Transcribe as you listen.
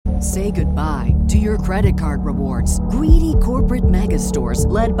Say goodbye to your credit card rewards. Greedy corporate mega stores,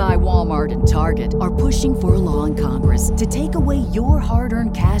 led by Walmart and Target, are pushing for a law in Congress to take away your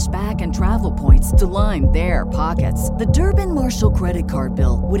hard-earned cash back and travel points to line their pockets. The Durbin-Marshall credit card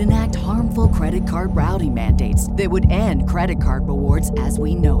bill would enact harmful credit card routing mandates that would end credit card rewards as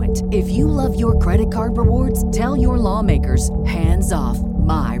we know it. If you love your credit card rewards, tell your lawmakers, hands off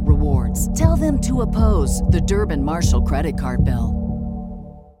my rewards. Tell them to oppose the Durbin-Marshall credit card bill.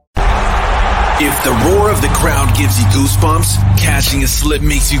 If the roar of the crowd gives you goosebumps, cashing a slip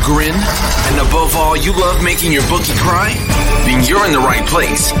makes you grin, and above all, you love making your bookie cry, then you're in the right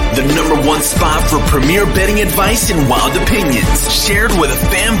place. The number one spot for premier betting advice and wild opinions, shared with a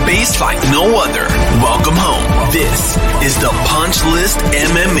fan base like no other. Welcome home. This is the Punch List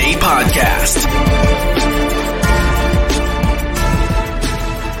MMA Podcast.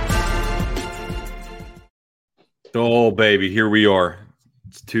 Oh, baby, here we are.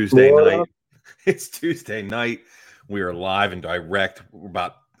 It's Tuesday night. It's Tuesday night. We are live and direct. We're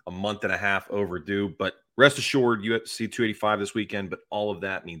about a month and a half overdue, but rest assured, UFC 285 this weekend, but all of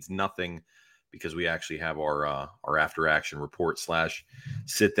that means nothing because we actually have our after action report /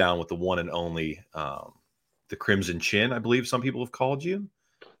 sit down with the one and only the Crimson Chin, I believe some people have called you.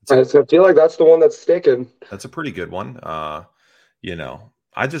 I feel like that's the one that's sticking. That's a pretty good one. I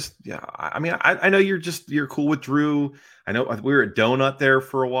know you're cool with Drew. I know we were at Donut there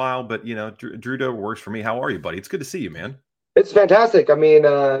for a while, but Drew Doe works for me. How are you, buddy? It's good to see you, man. It's fantastic. I mean,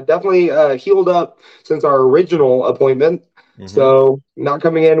 definitely healed up since our original appointment. Mm-hmm. So not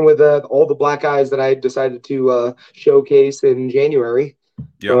coming in with all the black eyes that I decided to showcase in January.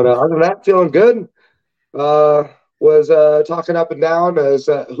 Yep. But other than that, feeling good. Was talking up and down as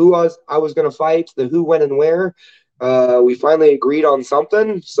who I was going to fight, the who, when, and where. We finally agreed on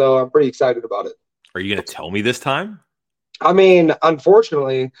something, so I'm pretty excited about it. Are you going to tell me this time? I mean,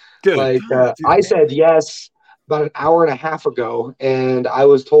 unfortunately, I said yes about an hour and a half ago, and I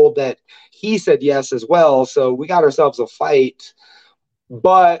was told that he said yes as well, so we got ourselves a fight,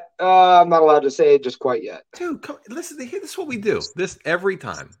 but I'm not allowed to say it just quite yet. Dude, listen, this is what we do. This every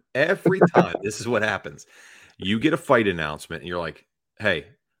time, this is what happens. You get a fight announcement, and you're like, hey,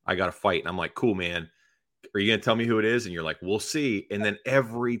 I got a fight, and I'm like, cool, man. Are you going to tell me who it is? And you're like, we'll see. And then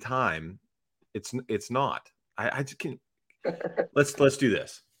every time it's not. I just can't. Let's do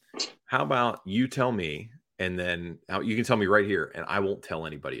this. How about you tell me, and then you can tell me right here, and I won't tell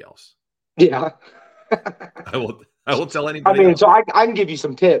anybody else. Yeah. I will tell anybody. I mean, else. so I can give you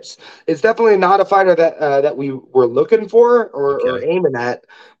some tips. It's definitely not a fighter that we were looking for or aiming at,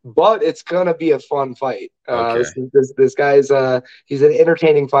 but it's gonna be a fun fight. This guy's he's an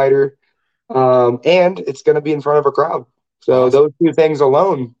entertaining fighter. And it's going to be in front of a crowd. So awesome. Those two things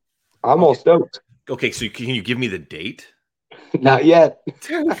alone, I'm all stoked. Okay, so can you give me the date? Not yet.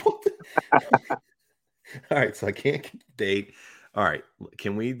 All right, so I can't get the date. All right,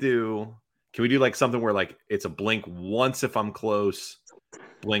 can we do like something where like it's a blink once if I'm close,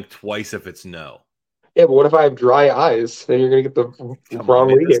 blink twice if it's no? Yeah, but what if I have dry eyes? Then you're going to get the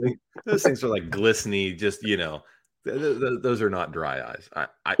wrong reading. Those things are like glistening, just those are not dry eyes.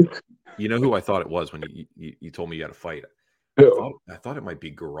 You know who I thought it was when you told me you had a fight? I thought it might be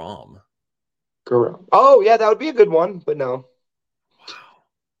Garam. Garam. Oh, yeah, that would be a good one, but no.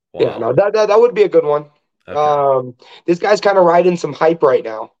 Wow. Yeah, no, that would be a good one. Okay. This guy's kind of riding some hype right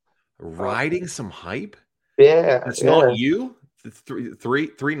now. Riding some hype? Yeah. That's not you? Three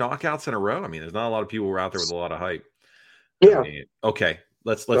knockouts in a row? I mean, there's not a lot of people who are out there with a lot of hype. Yeah. I mean, okay,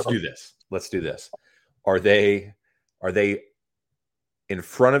 let's do this. Let's do this. Are they in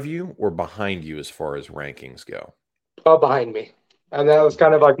front of you or behind you as far as rankings go? Behind me. And that was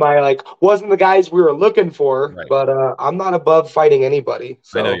kind of like my, wasn't the guys we were looking for, right. But I'm not above fighting anybody.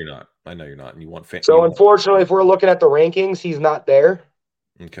 So. I know you're not. And you want fans. So unfortunately, if we're looking at the rankings, he's not there.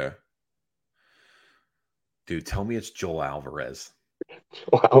 Okay. Dude, tell me it's Joel Alvarez.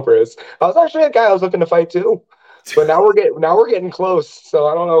 Joel Alvarez. I was actually a guy I was looking to fight too. But now we're getting close, so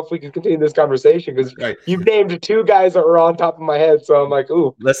I don't know if we can continue this conversation because you've named two guys that were on top of my head. So I'm like,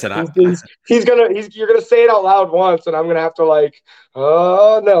 ooh, listen, you're gonna say it out loud once, and I'm gonna have to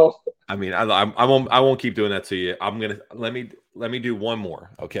oh no. I mean, I won't keep doing that to you. I'm gonna let me do one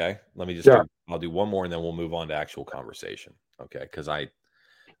more, okay? I'll do one more, and then we'll move on to actual conversation, okay? Because I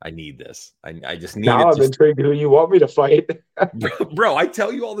need this. I just need. Now I'm intrigued who you want me to fight, bro. I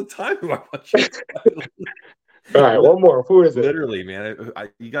tell you all the time who I want you to fight. All right, one more. Who is it? Literally, man.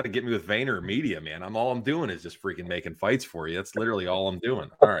 You got to get me with Vayner Media, man. All I'm doing is just freaking making fights for you. That's literally all I'm doing.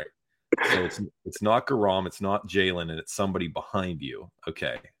 All right. So it's not Garam, it's not Jalen, and it's somebody behind you.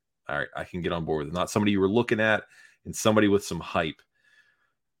 Okay. All right. I can get on board with it. Not somebody you were looking at, and somebody with some hype.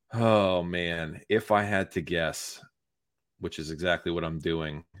 Oh man, if I had to guess, which is exactly what I'm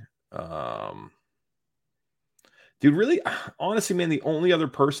doing. Um, dude, really, honestly, man, the only other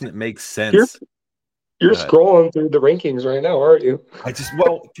person that makes You're sense. you're Go ahead. scrolling through the rankings right now, aren't you?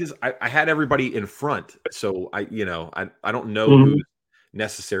 Because I had everybody in front, so I don't know Mhm. who's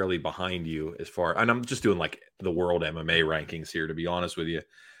necessarily behind you as far, and I'm just doing like the world MMA rankings here, to be honest with you.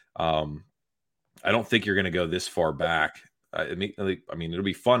 Um, I don't think you're going to go this far back. I mean, it'll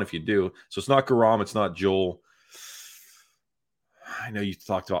be fun if you do. So it's not Garam, it's not Joel. I know you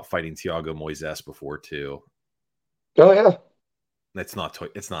talked about fighting Thiago Moises before too. Oh yeah. It's not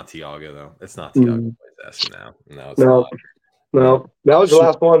Thiago though. It's not Thiago Mhm. Moises. No, it's No, not. No. no, that was the So,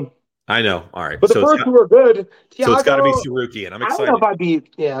 last one. I know. All right. But the first two were good. It's got to be Thiago, Saruki, and I'm I don't know excited.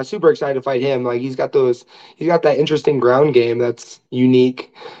 if I'd be super excited to fight him. Like he's got that interesting ground game that's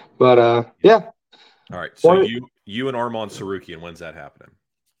unique. But yeah. All right. So Well, you and Armand Saruki, and when's that happening?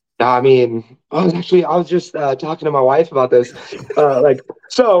 I mean, I was just talking to my wife about this. This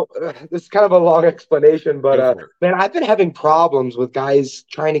is kind of a long explanation, but Go for it. man, I've been having problems with guys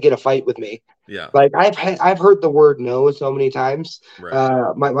trying to get a fight with me. Yeah. Like I've heard the word no so many times.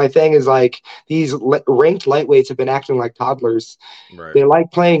 Right. My thing is like these ranked lightweights have been acting like toddlers. Right. They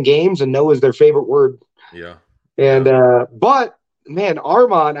like playing games, and no is their favorite word. Yeah. And but man,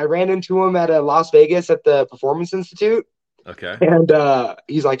 Armand, I ran into him at Las Vegas at the Performance Institute. Okay. And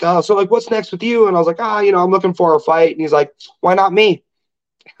he's like, oh, so like, what's next with you? And I was like, I'm looking for a fight. And he's like, why not me?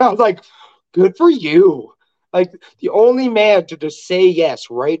 I was like, good for you. Like the only man to just say yes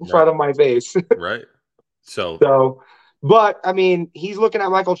right in front of my face. Right. So, but I mean, he's looking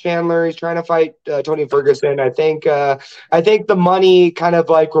at Michael Chandler. He's trying to fight Tony Ferguson. I think the money kind of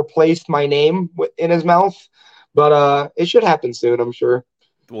like replaced my name in his mouth, but it should happen soon, I'm sure.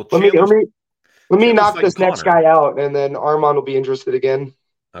 Well, Let me Chandler's knock this next Connor. guy out, and then Armand will be interested again.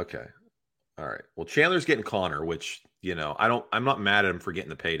 Okay. All right. Well, Chandler's getting Connor, which, I'm not mad at him for getting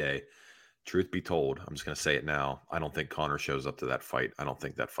the payday. Truth be told, I'm just going to say it now. I don't think Connor shows up to that fight. I don't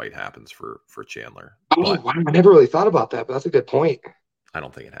think that fight happens for Chandler. Oh, wow. I never really thought about that, but that's a good point. I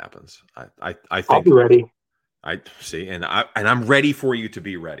don't think it happens. I think I'll be ready. I see, and I'm ready for you to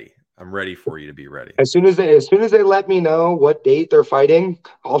be ready. I'm ready for you to be ready. As soon as they let me know what date they're fighting,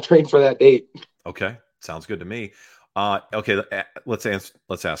 I'll train for that date. Okay, sounds good to me. Okay, let's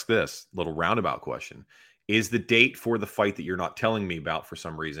ask this little roundabout question: is the date for the fight that you're not telling me about for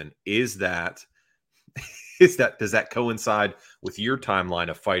some reason? Does that coincide with your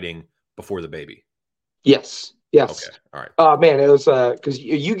timeline of fighting before the baby? Yes. Okay. All right. Man, it was because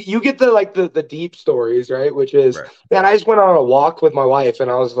you get the deep stories, right? Which is, right. Man, I just went on a walk with my wife,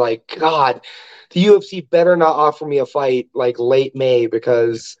 and I was like, God, the UFC better not offer me a fight like late May,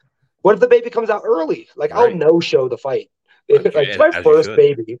 because what if the baby comes out early? Like I'll no-show the fight. It's my first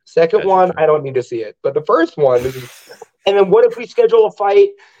baby. Second one, I don't need to see it. But the first one is, and then what if we schedule a fight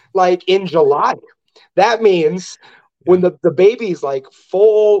like in July? That means when the baby's like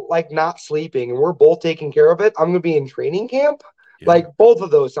full, like not sleeping, and we're both taking care of it, I'm gonna be in training camp. Yeah. Like both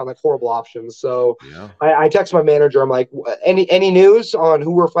of those sound like horrible options. So I text my manager. I'm like, any news on who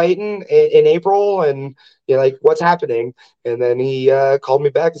we're fighting in April, and like what's happening? And then he called me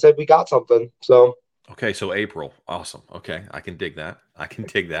back and said we got something. So okay, so April, awesome. Okay, I can dig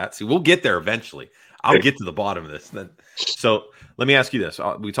that. See, we'll get there eventually. I'll get to the bottom of this. Then, so let me ask you this: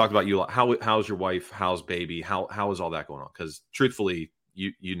 we talked about you. How's your wife? How's baby? How is all that going on? Because truthfully,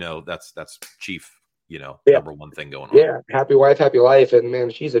 that's chief. Number one thing going on. Yeah, happy wife, happy life, and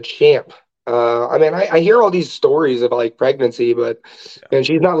man, she's a champ. I mean, I hear all these stories of like pregnancy, but man,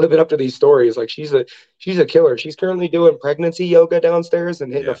 she's not living up to these stories. Like she's a killer. She's currently doing pregnancy yoga downstairs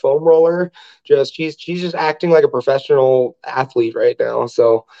and hitting a foam roller. She's just acting like a professional athlete right now.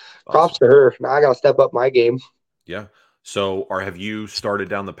 So props to her. Now I gotta step up my game. Yeah. So have you started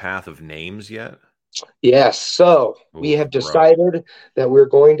down the path of names yet? Yes. So we have decided that we're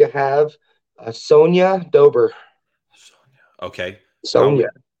going to have Sonya Dober. Okay. Sonya.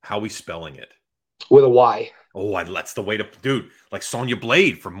 How are we spelling it? With a Y. Oh, that's the way to, dude. Like Sonya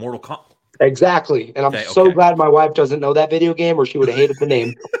Blade from Mortal Kombat. Exactly. And I'm so glad my wife doesn't know that video game, or she would have hated the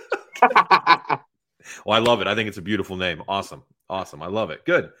name. Well, I love it. I think it's a beautiful name. Awesome. I love it.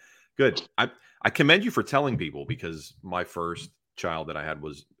 Good. I commend you for telling people, because my first child that I had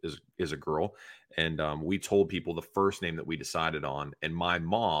is a girl, and we told people the first name that we decided on. And my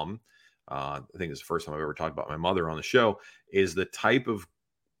mom, I think it's the first time I've ever talked about my mother on the show, is the type of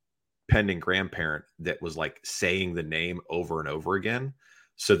pending grandparent that was like saying the name over and over again.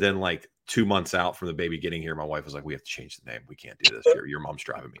 So then like 2 months out from the baby getting here, my wife was like, "We have to change the name. We can't do this. Your mom's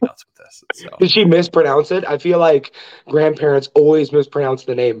driving me nuts with this." So. Did she mispronounce it? I feel like grandparents always mispronounce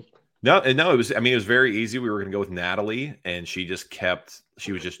the name. No, it was. I mean, it was very easy. We were going to go with Natalie, and she was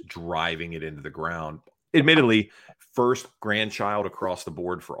just driving it into the ground. Admittedly, first grandchild across the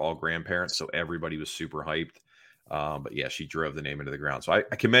board for all grandparents, so everybody was super hyped. But yeah, she drove the name into the ground. So I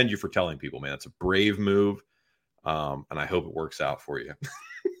commend you for telling people, man. It's a brave move, and I hope it works out for you.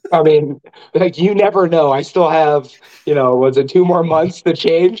 I mean, like, you never know. I still have, was it 2 more months to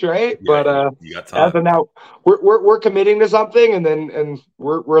change, right? Yeah, but you got time. as of now, we're committing to something, and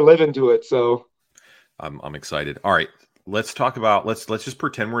we're living to it. So I'm excited. All right, let's talk about let's just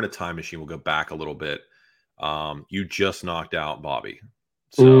pretend we're in a time machine. We'll go back a little bit. You just knocked out Bobby,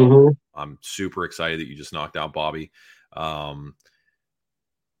 so I'm super excited that you just knocked out Bobby.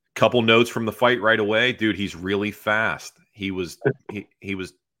 Couple notes from the fight right away, dude. He's really fast. He was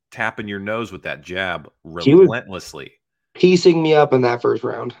tapping your nose with that jab relentlessly. Piecing me up in that first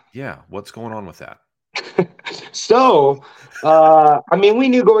round. Yeah. What's going on with that? So, we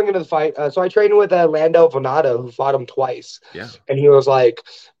knew going into the fight. So I trained with Lando Venado, who fought him twice. Yeah. And he was like,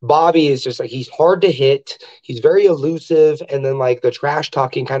 Bobby is just like, he's hard to hit. He's very elusive. And then like the trash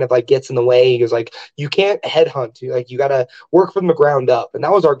talking kind of like gets in the way. He was like, you can't headhunt. You got to work from the ground up. And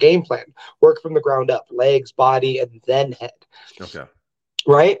that was our game plan. Work from the ground up, legs, body, and then head. Okay.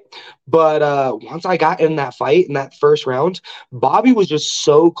 Right. But once I got in that fight in that first round, Bobby was just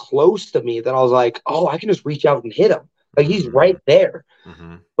so close to me that I was like, oh, I can just reach out and hit him. Like, he's right there.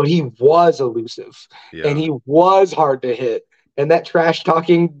 But he was elusive and he was hard to hit. And that trash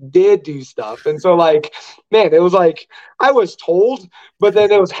talking did do stuff. And so, like, man, it was like I was told, but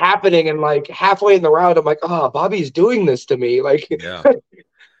then it was happening. And like halfway in the round, I'm like, oh, Bobby's doing this to me. Like, yeah.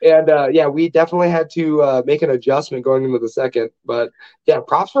 And we definitely had to make an adjustment going into the second. But yeah,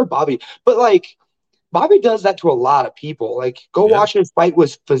 props for Bobby. But like, Bobby does that to a lot of people. Like, go watch his fight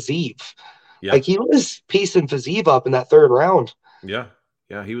with Fiziev. Yeah. Like, he was piecing Fiziev up in that third round. Yeah,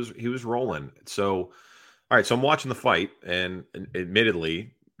 he was rolling. So, all right. So I'm watching the fight, and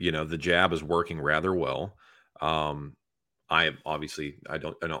admittedly, the jab is working rather well. I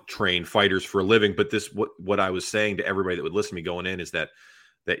don't train fighters for a living, but what I was saying to everybody that would listen to me going in is that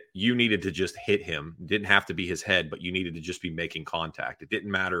you needed to just hit him. It didn't have to be his head, but you needed to just be making contact. It didn't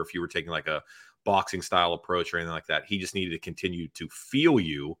matter if you were taking like a boxing style approach or anything like that. He just needed to continue to feel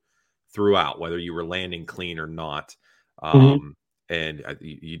you throughout, whether you were landing clean or not. And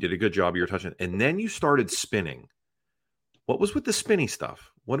you did a good job. You were touching, and then you started spinning. What was with the spinny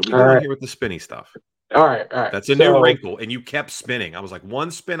stuff? What are we doing here with the spinny stuff? All right. That's a new wrinkle. And you kept spinning. I was like, one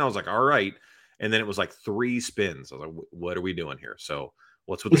spin. I was like, all right. And then it was like 3 spins. I was like, what are we doing here? So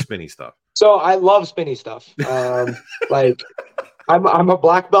what's with the spinny stuff? So I love spinny stuff. Like, I'm a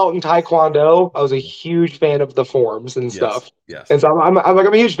black belt in Taekwondo. I was a huge fan of the forms and stuff. Yes. And so I'm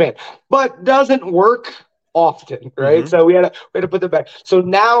a huge fan, but doesn't work often, right? So we had to put that back. So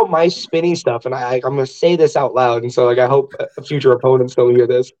now my spinny stuff, and I'm going to say this out loud, and so like I hope future opponents don't hear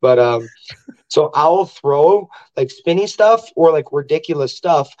this, but so I'll throw like spinny stuff or like ridiculous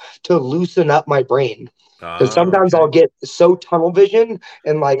stuff to loosen up my brain. Because sometimes I'll get so tunnel vision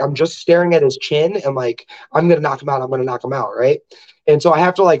and like I'm just staring at his chin and like I'm gonna knock him out, right? And so I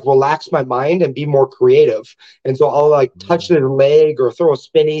have to like relax my mind and be more creative. And so I'll like touch his leg or throw a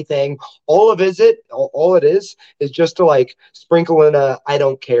spinny thing. All it is just to like sprinkle in a I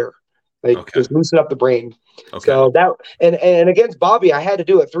don't care. Like just loosen up the brain. Okay. So that and against Bobby, I had to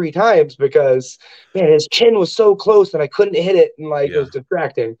do it 3 times because man, his chin was so close and I couldn't hit it and like it was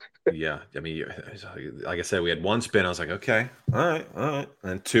distracting. Yeah, I mean, like I said, we had 1 spin. I was like, okay, all right, and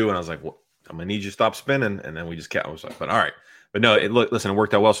then 2, and I was like, well, I'm gonna need you to stop spinning, and then we just kept. I was like, but all right, but no, it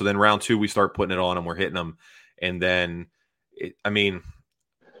worked out well. So then round 2, we start putting it on, and we're hitting them, and then,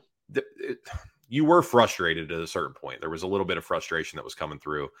 you were frustrated at a certain point. There was a little bit of frustration that was coming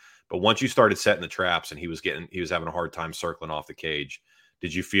through, but once you started setting the traps, and he was having a hard time circling off the cage.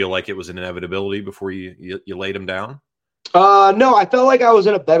 Did you feel like it was an inevitability before you laid him down? No, I felt like I was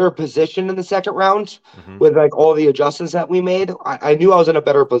in a better position in the second round with like all the adjustments that we made. I knew I was in a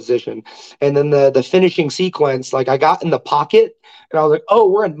better position. And then the finishing sequence, like I got in the pocket and I was like, oh,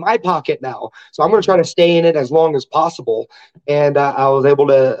 we're in my pocket now. So I'm going to try to stay in it as long as possible. And I was able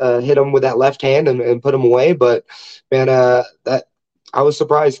to hit him with that left hand and put him away. But man, that I was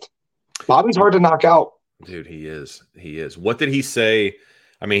surprised. Bobby's hard to knock out. Dude, he is. What did he say?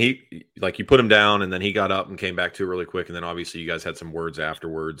 I mean, you put him down and then he got up and came back to it really quick. And then obviously you guys had some words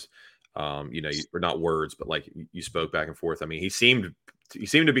afterwards, or not words, but like you spoke back and forth. I mean, he seemed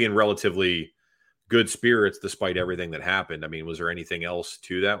to be in relatively good spirits despite everything that happened. I mean, was there anything else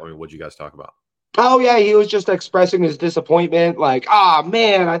to that? I mean, what'd you guys talk about? Oh yeah, he was just expressing his disappointment, like, "Ah,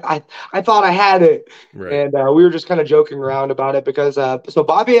 man, I thought I had it," Right. and we were just kind of joking around about it because so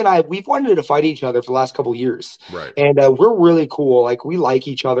Bobby and I, we've wanted to fight each other for the last couple of years, Right. and we're really cool, like we like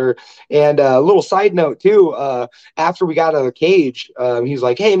each other. And a little side note too, after we got out of the cage, he's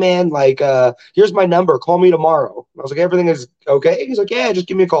like, "Hey man, like here's my number, call me tomorrow." I was like, "Everything is okay?" He's like, "Yeah, just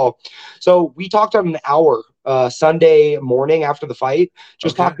give me a call." So we talked on an hour. Sunday morning after the fight,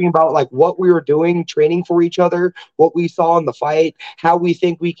 just talking about like what we were doing, training for each other, what we saw in the fight, how we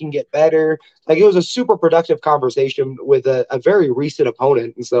think we can get better. Like it was a super productive conversation with a very recent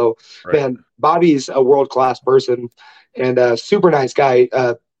opponent. And so, man, Bobby's a world-class person and a super nice guy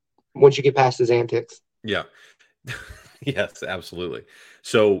once you get past his antics. Yeah. Yes, absolutely.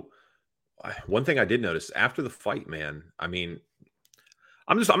 So one thing I did notice after the fight, man, I mean,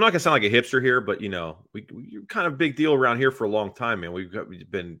 I'm not gonna sound like a hipster here, but you're kind of big deal around here for a long time, man. We've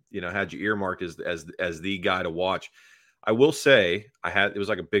been, had you earmarked as the guy to watch. I will say it was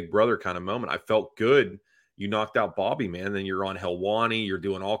like a big brother kind of moment. I felt good. You knocked out Bobby, man. Then you're on Helwani, you're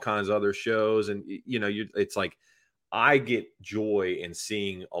doing all kinds of other shows. And it's like, I get joy in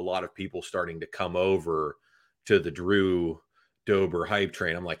seeing a lot of people starting to come over to the Drew Dober hype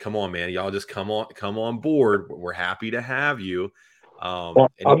train. I'm like, come on, man, y'all just come on board. We're happy to have you.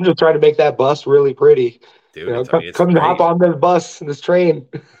 I'm just trying to make that bus really pretty. Dude, come hop on this bus, this train.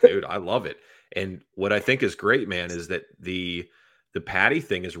 Dude, I love it. And what I think is great, man, is that the Paddy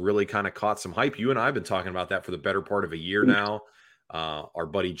thing has really kind of caught some hype. You and I have been talking about that for the better part of a year now. Our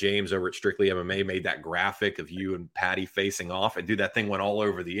buddy James over at Strictly MMA made that graphic of you and Paddy facing off, and dude, that thing went all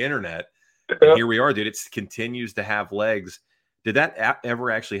over the internet. And here we are, dude. It continues to have legs. Did that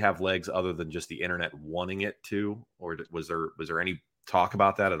ever actually have legs other than just the internet wanting it to, or was there any talk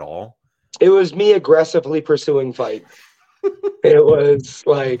about that at all? It was me aggressively pursuing fight. It was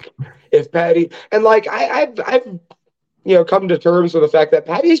like if Paddy and like I've come to terms with the fact that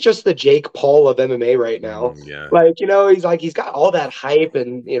Paddy's just the Jake Paul of MMA right now. Yeah. Like he's got all that hype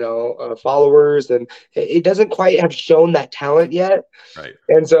and followers, and it doesn't quite have shown that talent yet. Right.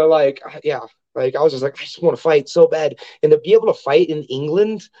 And so like I was just like, I just want to fight so bad, and to be able to fight in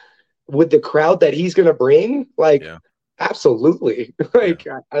England with the crowd that he's gonna bring, like. Yeah. Absolutely.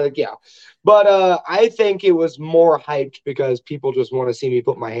 But I think it was more hyped because people just want to see me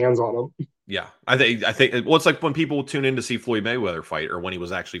put my hands on them. Yeah. I think it's like when people tune in to see Floyd Mayweather fight or when he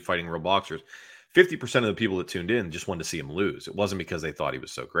was actually fighting real boxers, 50% of the people that tuned in just wanted to see him lose. It wasn't because they thought he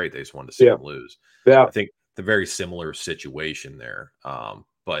was so great. They just wanted to see him lose. Yeah. I think the very similar situation there.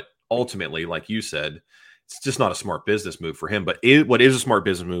 But ultimately, like you said, it's just not a smart business move for him. But what is a smart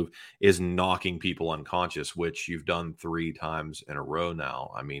business move is knocking people unconscious, which you've done 3 times in a row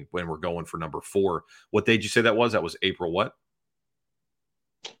now. I mean, when we're going for number 4, what day did you say that was? That was April what?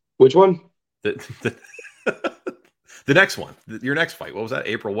 Which one? The next one. Your next fight. What was that?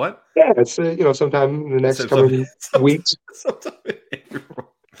 April what? Yeah, it's sometime in the next coming weeks. Sometime in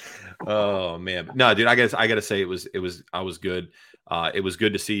April. Oh man, no, dude. I gotta say I was good. It was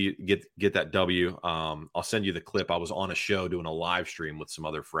good to see you get that W. I'll send you the clip. I was on a show doing a live stream with some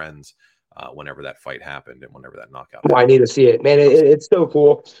other friends whenever that fight happened and whenever that knockout happened. I need to see it, man. It's so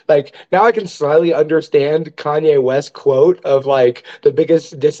cool. Like now I can slightly understand Kanye West's quote of like the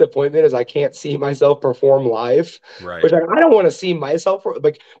biggest disappointment is I can't see myself perform live. Right. Which I don't want to see myself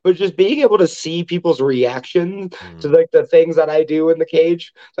but just being able to see people's reaction to like the things that I do in the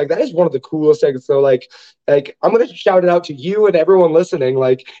cage, like that is one of the coolest things. So like I'm gonna shout it out to you and everyone listening.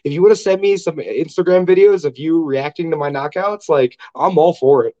 Like if you want to send me some Instagram videos of you reacting to my knockouts, like I'm all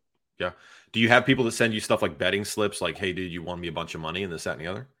for it. Yeah. Do you have people that send you stuff like betting slips, like, hey, dude, you won me a bunch of money and this, that, and the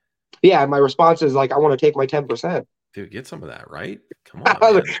other? Yeah. My response is like, I want to take my 10%. Dude, get some of that, right? Come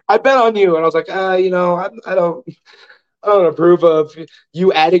on. I bet on you. And I was like, I don't approve of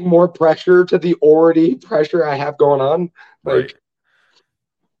you adding more pressure to the already pressure I have going on. Right.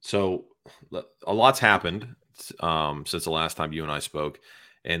 So a lot's happened since the last time you and I spoke.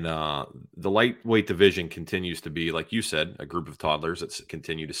 And the lightweight division continues to be, like you said, a group of toddlers that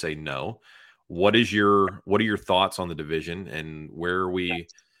continue to say no. What are your thoughts on the division and where are we?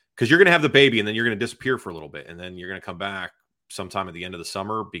 Because you're going to have the baby and then you're going to disappear for a little bit and then you're going to come back sometime at the end of the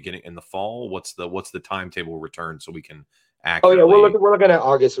summer, beginning in the fall. What's the timetable return so we can accurately? Oh yeah, we're looking at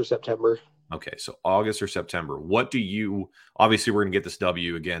August or September. Okay, so August or September. What do you? Obviously, we're going to get this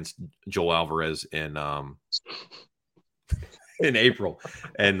W against Joel Alvarez in April,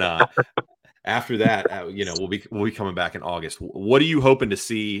 and after that, we'll be coming back in August. What are you hoping to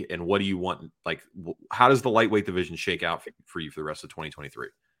see, and what do you want? Like, how does the lightweight division shake out for you for the rest of 2023?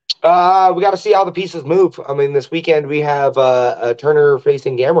 We got to see how the pieces move. I mean, this weekend we have Turner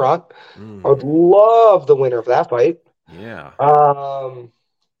facing Gamrot. I would love the winner of that fight. Yeah.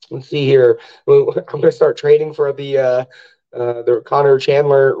 Let's see here. I'm going to start training for the Connor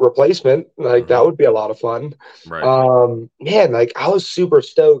Chandler replacement. Like that would be a lot of fun. Right. Man, like I was super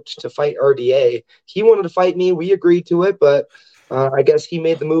stoked to fight RDA. He wanted to fight me. We agreed to it, but I guess he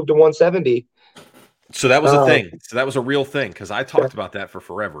made the move to 170. So that was a thing. So that was a real thing because I talked about that for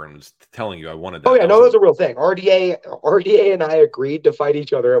forever and was telling you I wanted that. Oh yeah, no, it was a real thing. RDA and I agreed to fight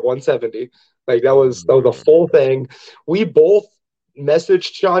each other at 170. Like that was a full thing. We both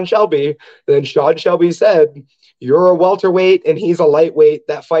messaged Sean Shelby. Then Sean Shelby said, "You're a welterweight and he's a lightweight.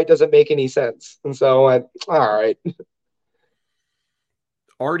 That fight doesn't make any sense." And so I went, all right.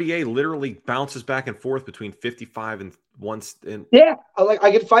 RDA literally bounces back and forth between 55 and once. Yeah,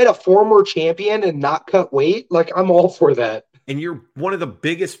 I could fight a former champion and not cut weight. Like I'm all for that. And you're one of the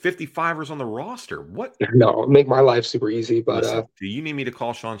biggest 55ers on the roster. What? No, make my life super easy. But listen, do you need me to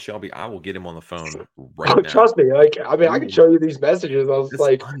call Sean Shelby? I will get him on the phone right now. Trust me. Like, I mean, I can show you these messages. I was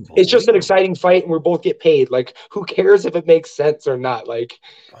like, it's just an exciting fight, and we both get paid. Like, who cares if it makes sense or not? Like,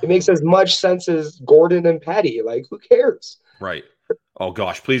 it makes as much sense as Gordon and Patty. Like, who cares? Right. Oh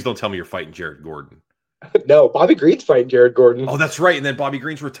gosh, please don't tell me you're fighting Jared Gordon. No, Bobby Green's fighting Jared Gordon. Oh, that's right. And then Bobby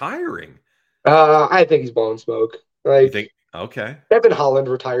Green's retiring. I think he's blowing smoke. Like, you think? Okay. Kevin Holland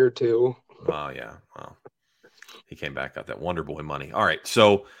retired too. Oh yeah. Well, he came back, got that Wonder Boy money. All right.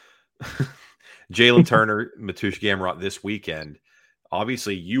 So Jalen Turner, Mateusz Gamrot this weekend.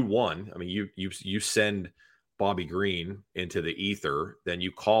 Obviously, you won. I mean, you send Bobby Green into the ether, then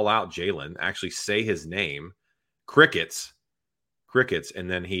you call out Jalen, actually say his name, crickets, and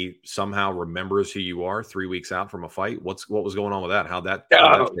then he somehow remembers who you are 3 weeks out from a fight. What was going on with that? How'd that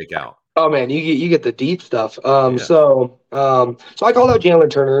shake out? Oh man, you get the deep stuff. So I called out Jalen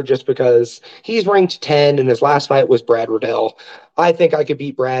Turner just because he's ranked 10 and his last fight was Brad Riddell. I think I could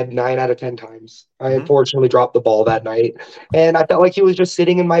beat Brad 9 out of 10 times. I unfortunately dropped the ball that night, and I felt like he was just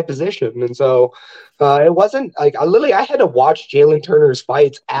sitting in my position. And so it wasn't like I had to watch Jalen Turner's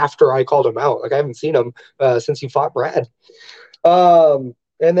fights after I called him out. Like I haven't seen him since he fought Brad. And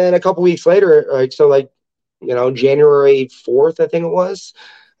then a couple weeks later, January 4th, I think it was,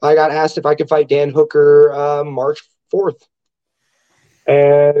 I got asked if I could fight Dan Hooker March 4th.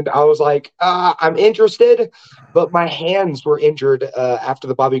 And I was like, I'm interested, but my hands were injured after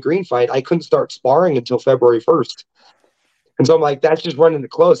the Bobby Green fight. I couldn't start sparring until February 1st. And so I'm like, that's just running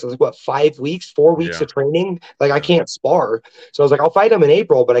it close. I was like, 4 weeks of training? Like, I can't spar. So I was like, I'll fight him in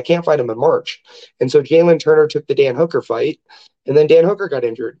April, but I can't fight him in March. And so Jalen Turner took the Dan Hooker fight, and then Dan Hooker got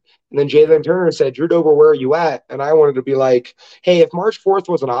injured. And then Jalen Turner said, Drew Dober, where are you at? And I wanted to be like, hey, if March 4th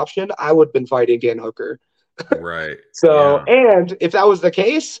was an option, I would have been fighting Dan Hooker. Right. So, and if that was the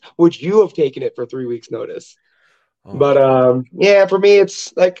case, would you have taken it for 3 weeks notice? Oh, but for me,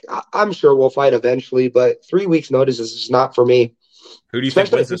 it's like I'm sure we'll fight eventually, but 3 weeks notice is just not for me. Who do you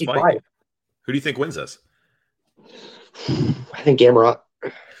think wins this fight? Who do you think wins this? I think Gamrot.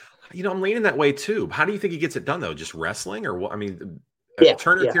 I'm leaning that way too. How do you think he gets it done though? Just wrestling, or what? I mean,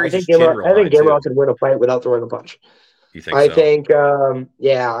 Turner carries his chin real high. I think Gamrot could win a fight without throwing a punch. You think? I think,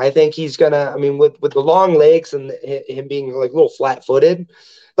 I think he's gonna. I mean, with the long legs and him being like a little flat-footed,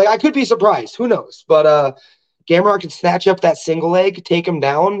 like I could be surprised. Who knows? But Gamrot can snatch up that single leg, take him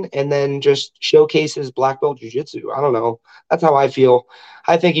down, and then just showcase his black belt jiu-jitsu. I don't know. That's how I feel.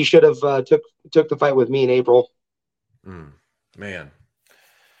 I think he should have took the fight with me in April. Man,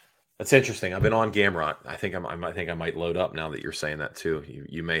 that's interesting. I've been on Gamrot. I think I might load up now that you're saying that too.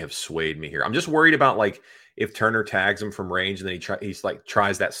 You may have swayed me here. I'm just worried about like if Turner tags him from range and then he's like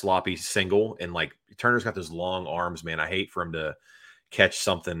tries that sloppy single, and like Turner's got those long arms, man. I hate for him to catch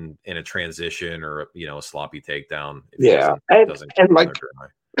something in a transition or a sloppy takedown. And like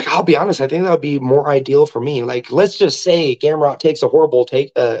I'll be honest, I think that would be more ideal for me. Like, let's just say Gamrot takes a horrible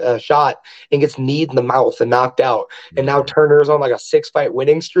shot and gets kneed in the mouth and knocked out, and now Turner's on like a 6-fight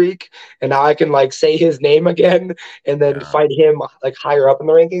winning streak, and now I can like say his name again and then fight him like higher up in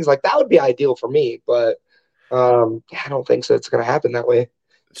the rankings. Like that would be ideal for me, but I don't think so. It's going to happen that way.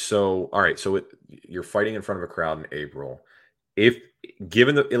 So, all right. So you're fighting in front of a crowd in April.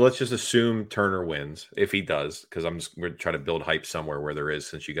 Let's just assume Turner wins, if he does, because we're trying to build hype somewhere where there is,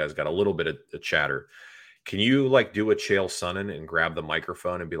 since you guys got a little bit of chatter. Can you like do a Chael Sonnen and grab the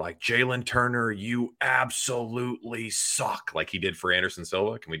microphone and be like, Jalen Turner, you absolutely suck, like he did for Anderson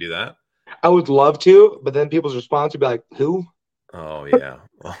Silva? Can we do that? I would love to, but then people's response would be like, who? Oh yeah.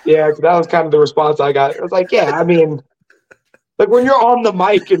 Yeah, that was kind of the response I got. I was like, yeah, I mean, Like when you're on the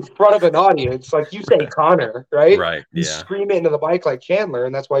mic in front of an audience, like you say Connor, right? Right. You Yeah. scream it into the mic like Chandler,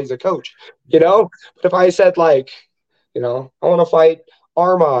 and that's why he's a coach, you know? But if I said like, I want to fight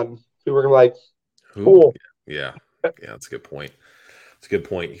Armand, people were gonna be like, cool. Yeah. That's a good point. It's a good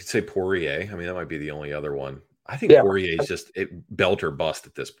point. You could say Poirier. I mean, that might be the only other one. I think Poirier is just belt or bust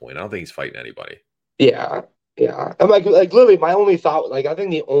at this point. I don't think he's fighting anybody. Yeah. I'm like literally my only thought, like I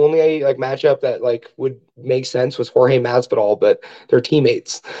think the only like matchup that like would make sense was Jorge Masvidal, but they're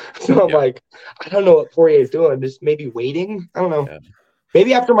teammates. So I'm like, I don't know what Poirier is doing. Just maybe waiting. I don't know. Yeah.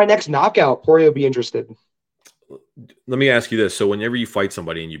 Maybe after my next knockout, Poirier will be interested. Let me ask you this: so whenever you fight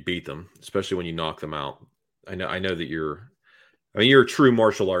somebody and you beat them, especially when you knock them out, I know that you're a true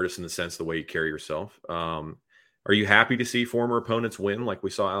martial artist in the sense of the way you carry yourself. Are you happy to see former opponents win, like we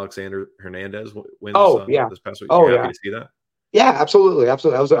saw Alexander Hernandez win this past week? You're happy to see that? Yeah, absolutely. I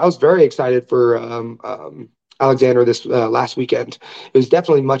was very excited for Alexander this last weekend. It was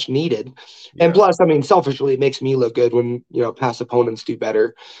definitely much needed. Yeah. And plus, I mean, selfishly, it makes me look good when, past opponents do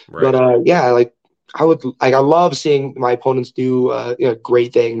better. Right. But I love seeing my opponents do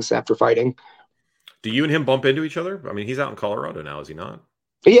great things after fighting. Do you and him bump into each other? I mean, he's out in Colorado now, is he not?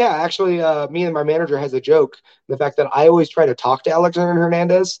 Yeah, actually, me and my manager has a joke. The fact that I always try to talk to Alexander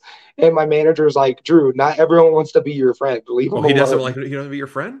Hernandez, and my manager is like, Drew, not everyone wants to be your friend. Leave him alone. He doesn't be your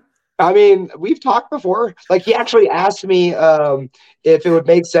friend? I mean, we've talked before. Like, he actually asked me if it would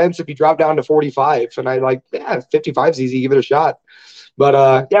make sense if he dropped down to 45. And I 55 is easy. Give it a shot.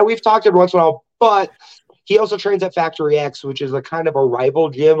 But, we've talked every once in a while. But he also trains at Factory X, which is a kind of a rival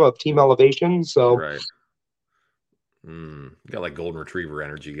gym of Team Elevation. So. Right. You got like golden retriever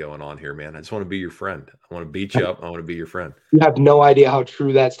energy going on here, man. I just want to be your friend. I want to beat you up. I want to be your friend. You have no idea how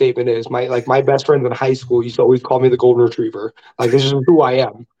true that statement is. My best friends in high school used to always call me the golden retriever. Like, this is who I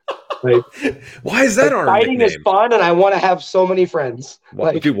am. Like, why is that our fighting nickname? Is fun, and I want to have so many friends.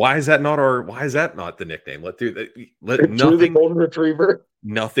 Dude, why is that not the nickname? Let nothing the golden retriever.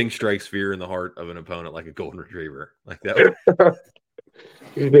 Nothing strikes fear in the heart of an opponent like a golden retriever. Like that.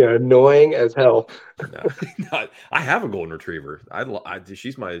 You'd be annoying as hell. No, I have a golden retriever.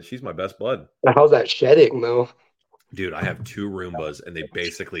 She's my best bud. How's that shedding though? Dude, I have 2 Roombas and they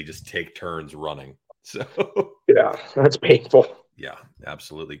basically just take turns running. So yeah, that's painful. Yeah,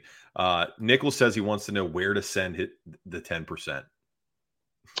 absolutely. Nichols says he wants to know where to send the 10%.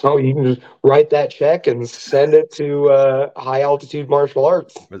 Oh, you can just write that check and send it to High Altitude Martial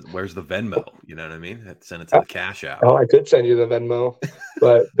Arts. Where's the Venmo? You know what I mean? Send it to the Cash App. Oh, I could send you the Venmo.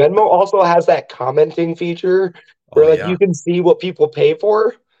 But Venmo also has that commenting feature where you can see what people pay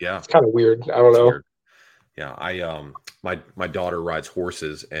for. Yeah. It's kind of weird. I don't know. Weird. Yeah, my daughter rides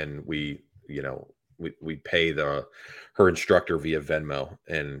horses and we pay her instructor via Venmo,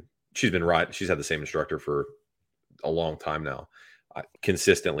 and she's had the same instructor for a long time now. I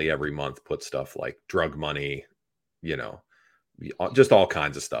consistently every month put stuff like drug money, just all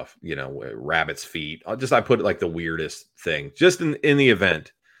kinds of stuff, rabbit's feet. I put like the weirdest thing just in the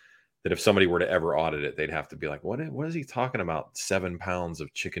event that if somebody were to ever audit it, they'd have to be like, what is he talking about? 7 pounds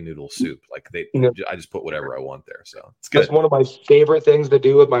of chicken noodle soup. Like I just put whatever I want there. So it's good. That's one of my favorite things to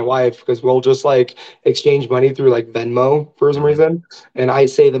do with my wife, because we'll just like exchange money through like Venmo for some reason. And I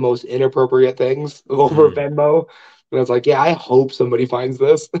say the most inappropriate things over Venmo. And I was like, I hope somebody finds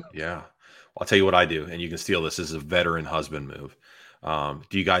this. Yeah. Well, I'll tell you what I do, and you can steal this. This is a veteran husband move.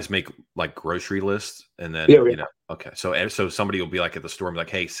 Do you guys make like grocery lists? And then, okay. So somebody will be like at the store and be like,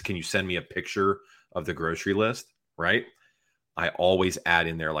 hey, can you send me a picture of the grocery list? Right. I always add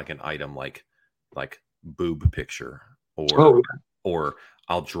in there like an item like boob picture or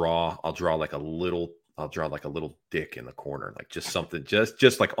I'll draw like a little dick in the corner, like just something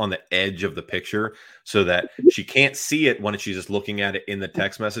just like on the edge of the picture so that she can't see it when she's just looking at it in the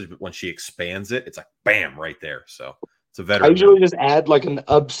text message. But when she expands it, it's like, bam, right there. So it's a veteran. I usually just add like an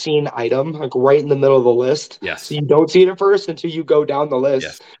obscene item, like right in the middle of the list. Yes. So you don't see it at first until you go down the list.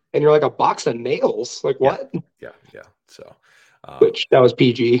 Yes. And you're like, a box of nails. Like what? Yeah. So, which that was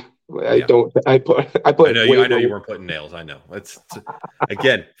PG. I put. I know you weren't putting nails. I know it's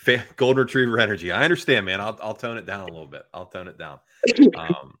again, golden retriever energy. I understand, man. I'll tone it down a little bit. I'll tone it down.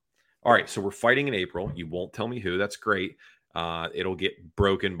 All right. So we're fighting in April. You won't tell me who. That's great. It'll get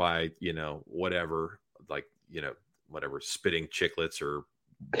broken by, whatever, whatever, spitting chiclets or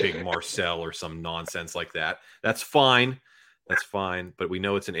Big Marcel or some nonsense like that. That's fine. But we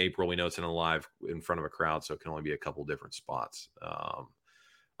know it's in April. We know it's in front of a crowd. So it can only be a couple different spots.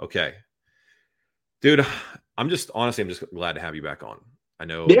 Okay, dude, I'm just glad to have you back on. I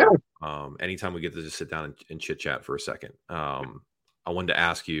know. Yeah. Anytime we get to just sit down and chit chat for a second, I wanted to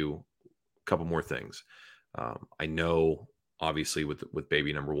ask you a couple more things. I know obviously with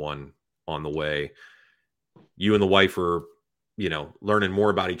baby number one on the way, you and the wife are, learning more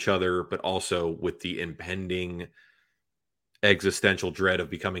about each other, but also with the impending existential dread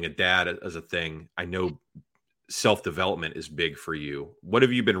of becoming a dad as a thing. I know self-development is big for you. What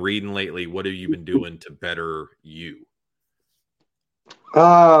have you been reading lately? What have you been doing to better you?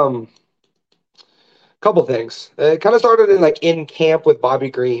 Couple things. It kind of started in camp with Bobby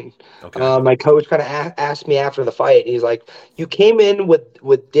Green. Okay. My coach kind of asked me after the fight. He's like, "You came in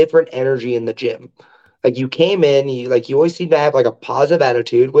with different energy in the gym. Like you came in, you always seem to have like a positive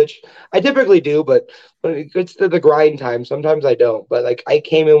attitude, which I typically do, but when it gets to the grind time, sometimes I don't. But like I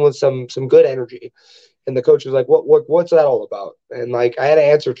came in with some good energy." And the coach was like, what's that all about?" And like I had to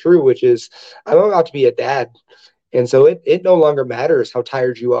answer true, which is I'm about to be a dad. And so it no longer matters how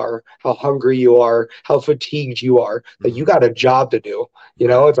tired you are, how hungry you are, how fatigued you are. Like you got a job to do.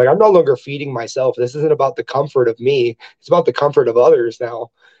 It's like I'm no longer feeding myself. This isn't about the comfort of me. It's about the comfort of others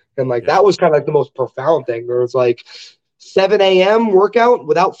now. And like that was kind of like the most profound thing, where it's like 7 a.m. workout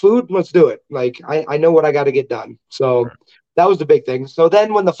without food. Let's do it. Like I know what I got to get done. So that was the big thing. So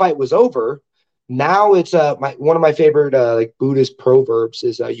then when the fight was over, now it's one of my favorite like Buddhist proverbs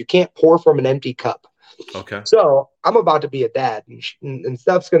is you can't pour from an empty cup. Okay. So I'm about to be a dad, and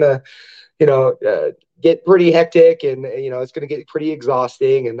stuff's gonna, get pretty hectic, and it's gonna get pretty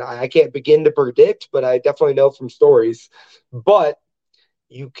exhausting, and I can't begin to predict, but I definitely know from stories. But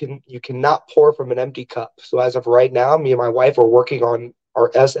you cannot pour from an empty cup. So as of right now, me and my wife are working on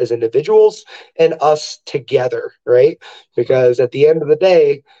us as individuals and us together, right? Because at the end of the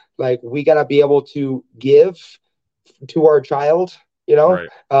day, like we gotta be able to give to our child. Right.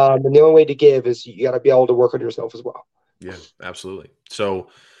 And the only way to give is you got to be able to work on yourself as well. Yeah, absolutely. So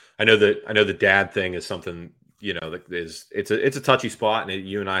I know the dad thing is something, that it's a touchy spot, and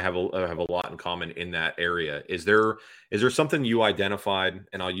you and I have a lot in common in that area. Is there something you identified,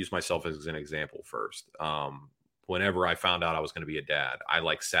 and I'll use myself as an example first. Whenever I found out I was going to be a dad, I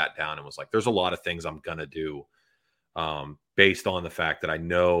like sat down and was like, there's a lot of things I'm going to do, based on the fact that I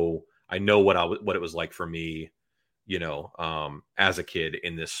know what it was like for me, as a kid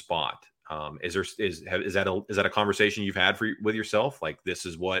in this spot. Is that a conversation you've had with yourself? Like, this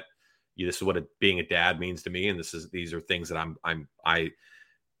is what being a dad means to me. And these are things that I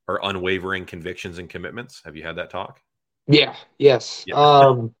are unwavering convictions and commitments. Have you had that talk? Yeah. Yes.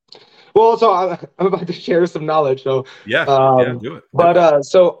 Yeah. Well, so I'm about to share some knowledge. So do it. But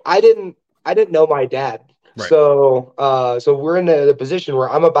so I didn't know my dad. Right. So we're in the position where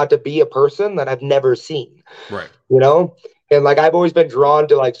I'm about to be a person that I've never seen. Right. And like I've always been drawn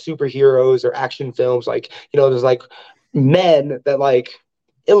to like superheroes or action films. Like, there's like men that like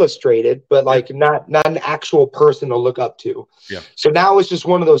illustrated, but like not an actual person to look up to. Yeah. So now it's just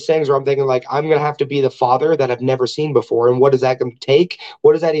one of those things where I'm thinking like I'm gonna have to be the father that I've never seen before, and what is that gonna take?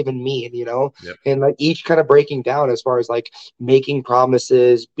 What does that even mean? Yep. And like each kind of breaking down as far as like making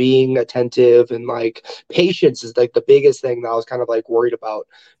promises, being attentive, and like patience is like the biggest thing that I was kind of like worried about.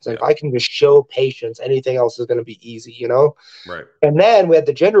 It's like if I can just show patience, anything else is gonna be easy, Right. And then we had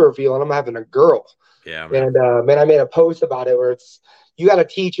the gender reveal, and I'm having a girl. Yeah. Man. And I made a post about it where it's, you got to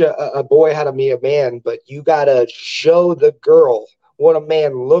teach a boy how to be a man, but you got to show the girl what a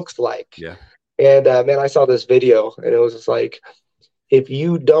man looks like. Yeah. And man, I saw this video, and it was just like, if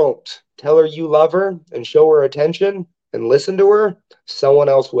you don't tell her you love her and show her attention and listen to her, someone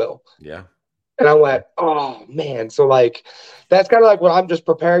else will. Yeah. And I went, oh man. So like, that's kind of like what I'm just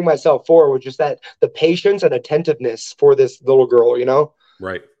preparing myself for, which is that the patience and attentiveness for this little girl,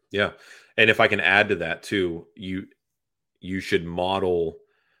 Right. Yeah. And if I can add to that too, you should model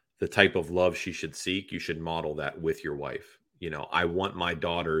the type of love she should seek. You should model that with your wife. I want my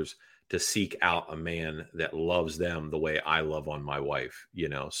daughters to seek out a man that loves them the way I love on my wife,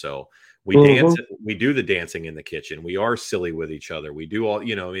 so we dance, we do the dancing in the kitchen. We are silly with each other. We do all,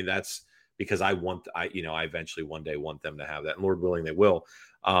 that's because I eventually one day want them to have that, and Lord willing, they will.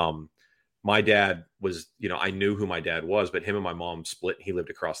 My dad was, I knew who my dad was, but him and my mom split. He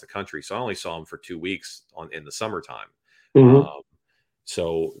lived across the country. So I only saw him for 2 weeks in the summertime.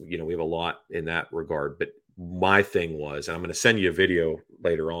 So, we have a lot in that regard, but my thing was, and I'm going to send you a video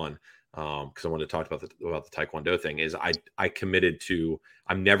later on, because I wanted to talk about the Taekwondo thing, is I committed to,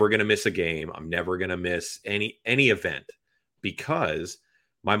 I'm never going to miss a game. I'm never going to miss any event, because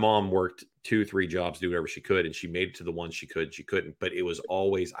my mom worked 2-3 jobs, do whatever she could, and she made it to the ones she couldn't. But it was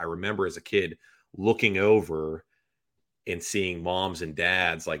always, I remember as a kid looking over and seeing moms and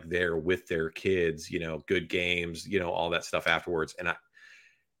dads like there with their kids, good games, all that stuff afterwards. And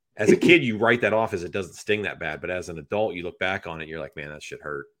as a kid, you write that off as it doesn't sting that bad. But as an adult, you look back on it and you're like, man, that shit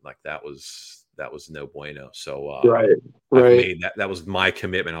hurt. Like that was that was no bueno. So right. I've made that was my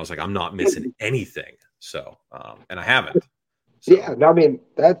commitment. I was like, I'm not missing anything. So and I haven't. So. Yeah, no, I mean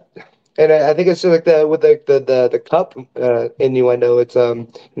that, and I think it's like with the cup innuendo. It's you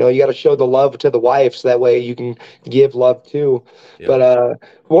got to show the love to the wife so that way you can give love too. Yep. But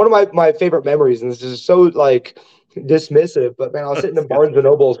one of my favorite memories, and this is so like dismissive, but man, I was sitting in Barnes and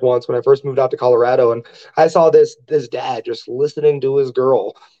Nobles once when I first moved out to Colorado, and I saw this dad just listening to his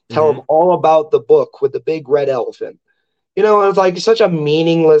girl tell him all about the book with the big red elephant. It was like such a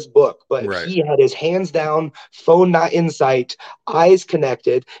meaningless book, but he had his hands down, phone not in sight, eyes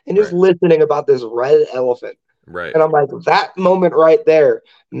connected, and just listening about this red elephant. Right. And I'm like, that moment right there,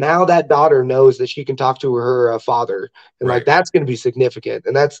 now that daughter knows that she can talk to her father. And like, that's going to be significant.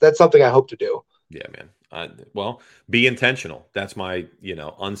 And that's something I hope to do. Yeah, man. Well, be intentional. That's my,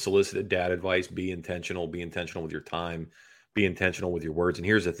 unsolicited dad advice. Be intentional with your time, be intentional with your words. And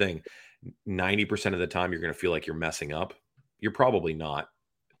here's the thing. 90% of the time you're going to feel like you're messing up. You're probably not,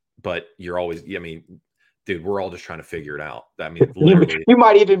 but you're always, dude, we're all just trying to figure it out. I mean, literally. You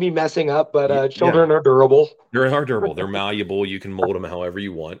might even be messing up, but children are durable. They're durable. They're malleable. You can mold them however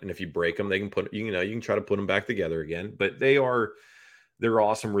you want. And if you break them, they can you can try to put them back together again, but they're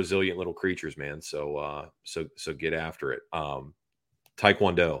awesome, resilient little creatures, man. So get after it.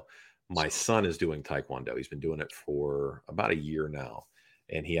 Taekwondo. My son is doing Taekwondo. He's been doing it for about a year now.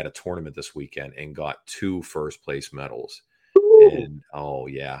 And he had a tournament this weekend and got 2 first place medals. Ooh. And oh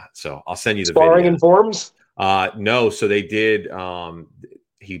yeah, so I'll send you the sparring and forms. No, so they did.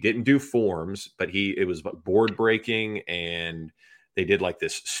 He didn't do forms, but it was board breaking, and they did like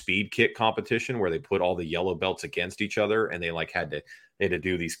this speed kick competition where they put all the yellow belts against each other, and they like had to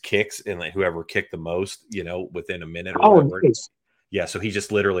do these kicks, and like whoever kicked the most, within a minute. Or whatever. Nice. Yeah, so he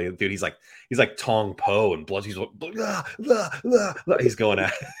just literally, dude, he's like Tong Po and blood. He's like, blah, blah, blah, blah. He's going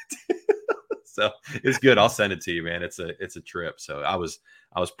at it. So it's good. I'll send it to you, man. It's a trip. So I was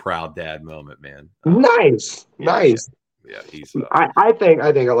proud dad moment, man. Nice. Yeah, he's. I think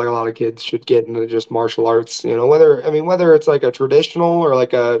like a lot of kids should get into just martial arts. Whether it's like a traditional or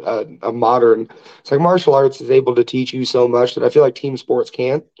like a modern. It's like martial arts is able to teach you so much that I feel like team sports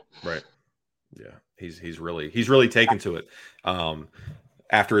can't. Right. Yeah. He's really taken to it.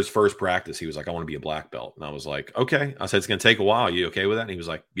 After his first practice, he was like, I want to be a black belt. And I was like, okay. I said, it's going to take a while. Are you okay with that? And he was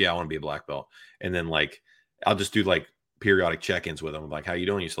like, yeah, I want to be a black belt. And then like, I'll just do like periodic check-ins with him. I'm like, how you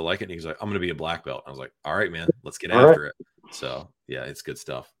doing? You still like it? And he's like, I'm going to be a black belt. I was like, all right, man, let's get after it. So yeah, it's good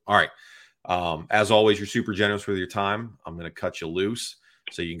stuff. All right. As always, you're super generous with your time. I'm going to cut you loose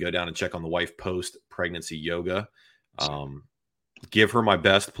so you can go down and check on the wife post pregnancy yoga. Give her my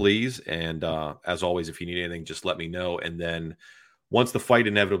best, please. And as always, if you need anything, just let me know. And then once the fight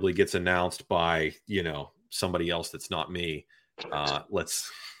inevitably gets announced by, somebody else that's not me,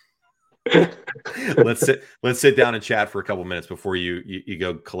 let's sit down and chat for a couple minutes before you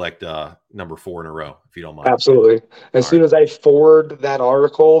go collect number 4 in a row, if you don't mind. Absolutely. As soon as I forward that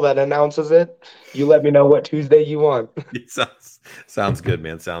article that announces it, you let me know what Tuesday you want. Sounds good,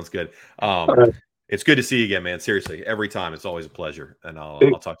 man. Sounds good. It's good to see you again, man. Seriously, every time. It's always a pleasure. And I'll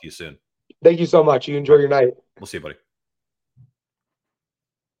talk to you soon. Thank you so much. You enjoy your night. We'll see you, buddy.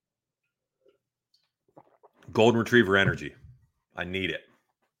 Golden Retriever energy. I need it.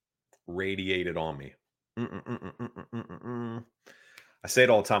 Radiate it on me. I say it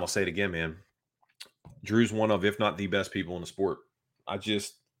all the time. I'll say it again, man. Drew's one of, if not the best people in the sport.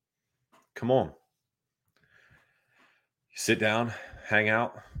 Come on. Sit down, hang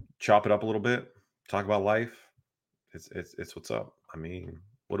out, chop it up a little bit, talk about life. It's what's up. I mean,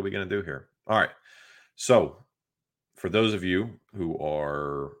 what are we going to do here? All right. So for those of you who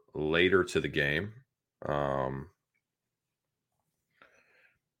are later to the game,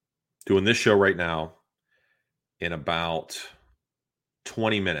 doing this show right now, in about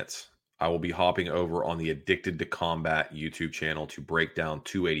 20 minutes, I will be hopping over on the Addicted to Combat YouTube channel to break down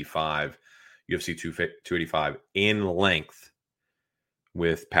 285, UFC 285 in length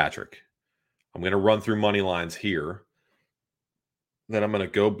with Patrick. I'm going to run through money lines here. Then I'm going to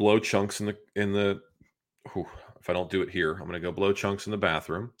go blow chunks if I don't do it here, I'm going to go blow chunks in the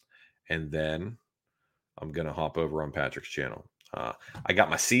bathroom. And then I'm going to hop over on Patrick's channel. I got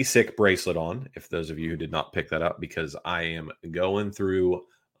my seasick bracelet on, if those of you who did not pick that up, because I am going through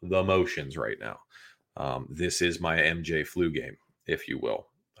the motions right now. This is my MJ flu game, if you will.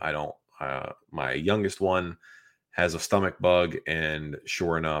 My youngest one has a stomach bug, and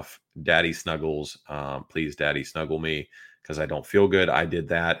sure enough, Daddy snuggles. Please, Daddy, snuggle me, because I don't feel good. I did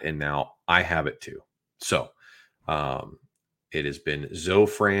that, and now I have it too. So it has been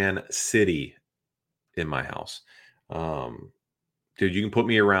Zofran City in my house. Dude, you can put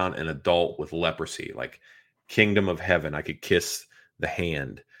me around an adult with leprosy, like Kingdom of Heaven. I could kiss the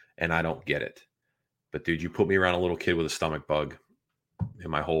hand and I don't get it. But dude, you put me around a little kid with a stomach bug and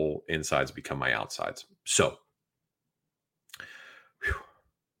my whole insides become my outsides. So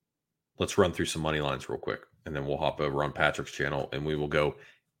let's run through some money lines real quick, and then we'll hop over on Patrick's channel and we will go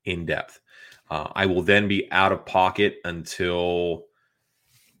in depth. I will then be out of pocket until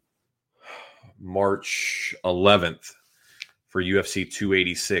March 11th for UFC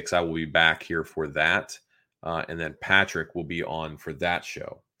 286. I will be back here for that. And then Patrick will be on for that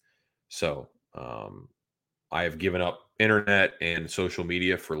show. So I have given up internet and social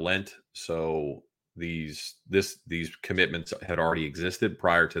media for Lent. So these commitments had already existed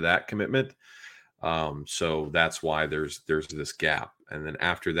prior to that commitment. So that's why there's this gap. And then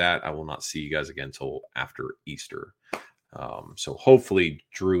after that, I will not see you guys again until after Easter. So hopefully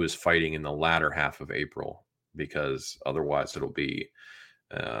Drew is fighting in the latter half of April, because otherwise it'll be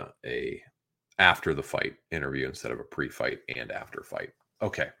a after the fight interview instead of a pre-fight and after fight.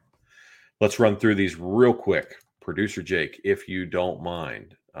 Okay, let's run through these real quick. Producer Jake, if you don't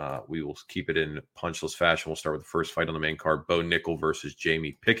mind, we will keep it in punchless fashion. We'll start with the first fight on the main card: Bo Nickel versus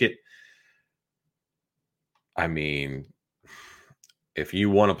Jamie Pickett. I mean, if you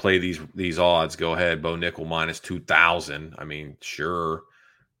want to play these odds, go ahead. Bo Nickel minus 2,000. I mean, sure,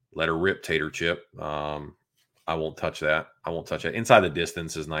 let her rip, Tater Chip. I won't touch that. Inside the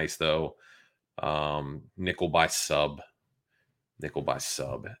distance is nice though. Nickel by sub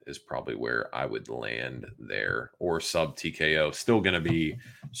is probably where I would land there, or sub TKO. Still going to be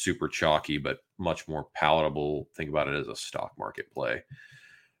super chalky, but much more palatable. Think about it as a stock market play.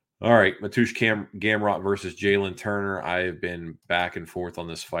 All right, Mateusz Gamrot versus Jalen Turner. I have been back and forth on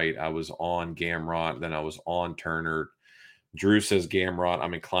this fight. I was on Gamrot, then I was on Turner. Drew says Gamrot.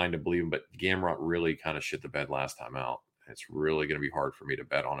 I'm inclined to believe him, but Gamrot really kind of shit the bed last time out. It's really going to be hard for me to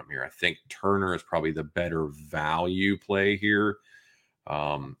bet on him here. I think Turner is probably the better value play here.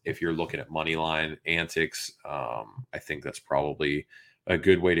 If you're looking at money line antics, I think that's probably a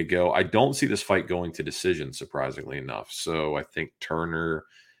good way to go. I don't see this fight going to decision, surprisingly enough. So I think Turner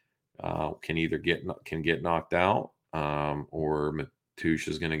can either get knocked out, or Mateusz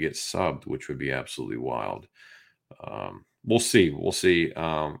is going to get subbed, which would be absolutely wild. We'll see.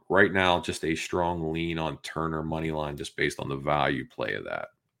 Right now, just a strong lean on Turner money line, just based on the value play of that.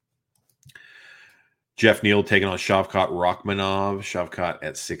 Jeff Neal taking on Shavkat Rakhmonov. Shavkat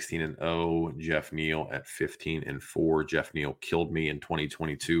at 16-0. Jeff Neal at 15-4. Jeff Neal killed me in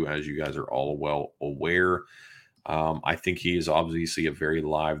 2022, as you guys are all well aware. I think he is obviously a very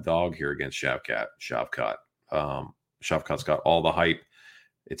live dog here against Shavkat. Shavkat's got all the hype.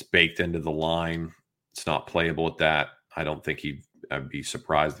 It's baked into the line. It's not playable at that. I don't think I'd be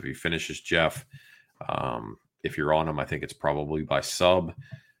surprised if he finishes Jeff. If you're on him, I think it's probably by sub.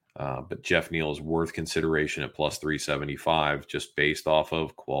 But Jeff Neal is worth consideration at plus 375, just based off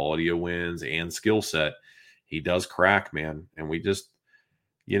of quality of wins and skill set. He does crack, man. And we just,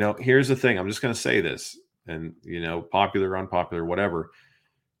 here's the thing. I'm just going to say this, and, popular, unpopular, whatever.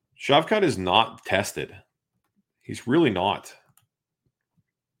 Shavkat is not tested. He's really not.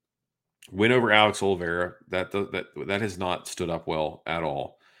 Win over Alex Oliveira, that has not stood up well at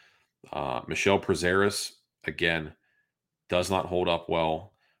all. Michel Prazeres, again, does not hold up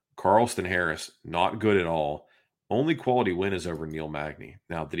well. Carlston Harris, not good at all. Only quality win is over Neil Magny.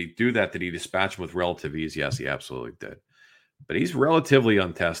 Now, did he do that? Did he dispatch him with relative ease? Yes, he absolutely did. But he's relatively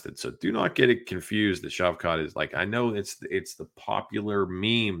untested, so do not get it confused that Shavkat is like, I know it's the popular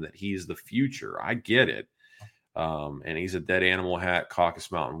meme that he's the future. I get it. And he's a dead animal hat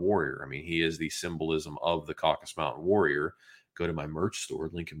Caucasus Mountain Warrior. I mean, he is the symbolism of the Caucasus Mountain Warrior. Go to my merch store,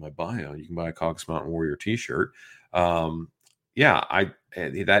 link in my bio. You can buy a Caucasus Mountain Warrior t-shirt. That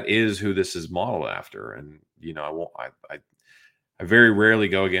is who this is modeled after. And, I very rarely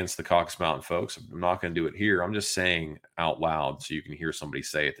go against the Caucasus Mountain folks. I'm not going to do it here. I'm just saying out loud so you can hear somebody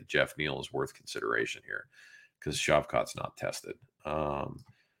say it, that Jeff Neal is worth consideration here, because Shavkat's not tested.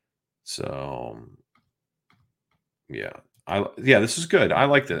 This is good. I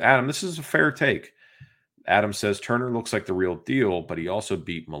like that. Adam, this is a fair take. Adam says Turner looks like the real deal, but he also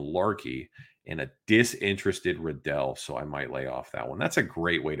beat Malarkey in a disinterested Riddell, so I might lay off that one. That's a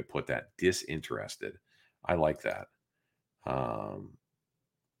great way to put that. Disinterested. I like that. I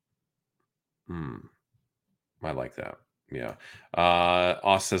like that. Yeah.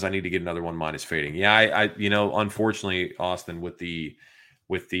 Austin says I need to get another one minus fading. Yeah, I unfortunately, Austin, with the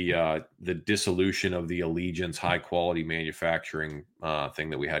dissolution of the Allegiance high quality manufacturing thing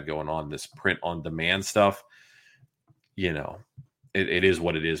that we had going on, this print on demand stuff, it is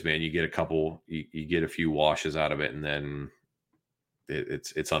what it is, man. You get a couple, you get a few washes out of it, and then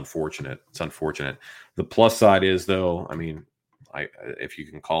it's unfortunate. It's unfortunate. The plus side is, though, I mean, if you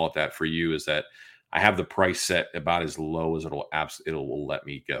can call it that for you, is that I have the price set about as low as it will let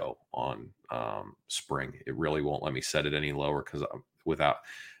me go on spring. It really won't let me set it any lower because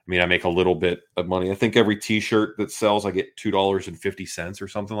I make a little bit of money. I think every t-shirt that sells, I get $2.50 or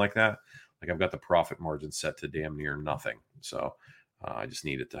something like that. Like I've got the profit margin set to damn near nothing. So I just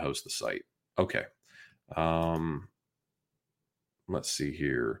need it to host the site. Okay. Let's see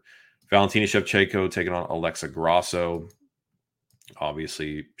here. Valentina Shevchenko taking on Alexa Grasso.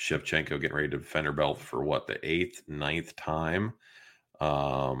 Obviously, Shevchenko getting ready to defend her belt for what, the 8th, 9th time.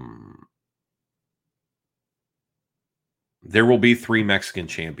 There will be 3 Mexican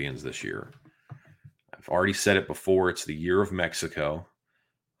champions this year. I've already said it before. It's the year of Mexico.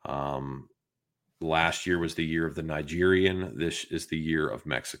 Last year was the year of the Nigerian. This is the year of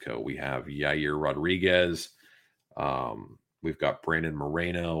Mexico. We have Yair Rodriguez. We've got Brandon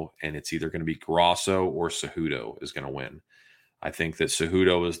Moreno, and it's either going to be Grasso or Cejudo is going to win. I think that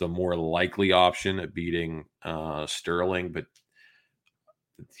Cejudo is the more likely option at beating Sterling, but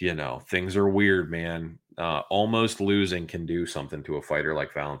things are weird, man. Almost losing can do something to a fighter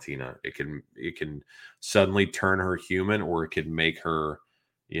like Valentina. It can suddenly turn her human, or it could make her,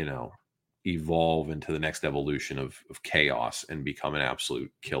 evolve into the next evolution of chaos and become an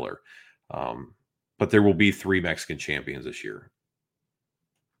absolute killer. But there will be 3 Mexican champions this year.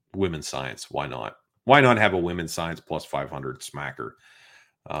 Women's science, why not? Why not have a women's science plus 500 smacker?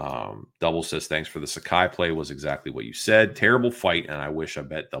 Double says, thanks for the Sakai play. Was exactly what you said. Terrible fight, and I wish I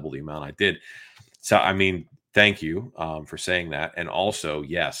bet double the amount I did. So, I mean, thank you for saying that. And also,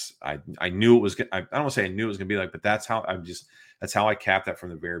 yes, I knew it was. I don't want to say I knew it was going to be like, but that's how I capped that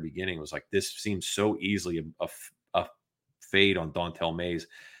from the very beginning. It was like, this seems so easily a fade on Dontel Mays.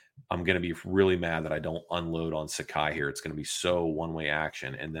 I'm going to be really mad that I don't unload on Sakai here. It's going to be so one-way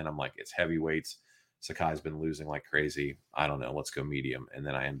action. And then I'm like, it's heavyweights. Sakai's been losing like crazy. I don't know. Let's go medium. And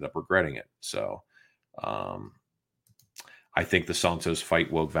then I ended up regretting it. So I think the Santos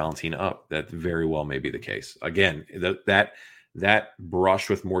fight woke Valentina up. That very well may be the case. Again, that brush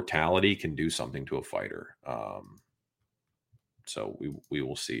with mortality can do something to a fighter. So we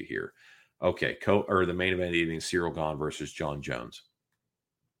will see here. Okay, the main event of the evening, Ciryl Gane versus Jon Jones.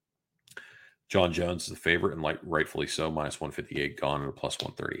 Jon Jones is the favorite, and rightfully so, minus 158, Gane at a plus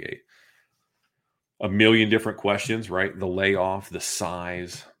 138. A million different questions, right? The layoff, the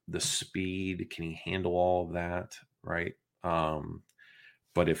size, the speed. Can he handle all of that, right?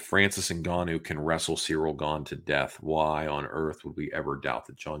 But if Francis Ngannou can wrestle Ciryl Gane to death, why on earth would we ever doubt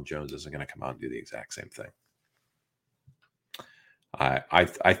that Jon Jones isn't going to come out and do the exact same thing?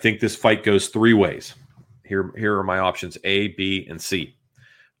 I think this fight goes 3 ways. Here are my options: A, B, and C.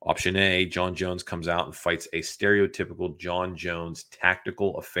 Option A, Jon Jones comes out and fights a stereotypical Jon Jones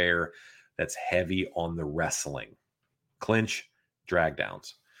tactical affair that's heavy on the wrestling. Clinch, drag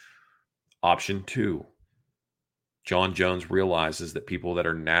downs. Option 2, Jon Jones realizes that people that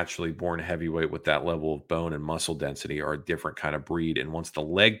are naturally born heavyweight with that level of bone and muscle density are a different kind of breed. And once the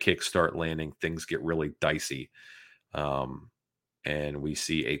leg kicks start landing, things get really dicey. And we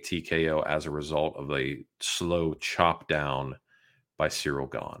see a TKO as a result of a slow chop down by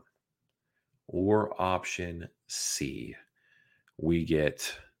Ciryl Gane. Or option C, we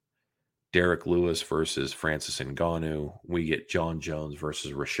get Derek Lewis versus Francis Ngannou. We get Jon Jones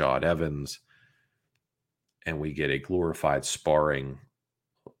versus Rashad Evans. And we get a glorified sparring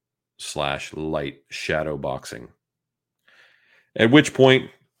 / light shadow boxing. At which point,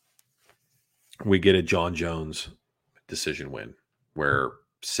 we get a Jon Jones decision win, where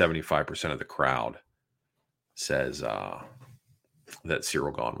 75% of the crowd says that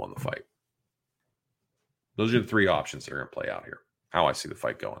Ciryl Gane won the fight. Those are the 3 options that are going to play out here. How I see the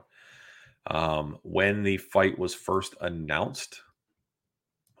fight going. When the fight was first announced,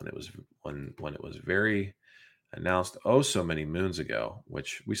 when it was very announced so many moons ago,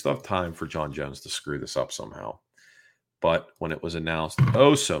 which we still have time for Jon Jones to screw this up somehow. But when it was announced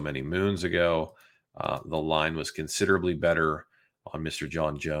so many moons ago, the line was considerably better on Mr.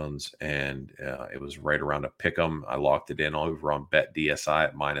 Jon Jones, and it was right around a pick 'em. I locked it in over on BetDSI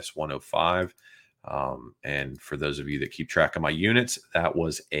at minus 105. And for those of you that keep track of my units, that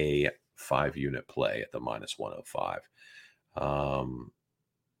was a 5-unit play at the minus 105.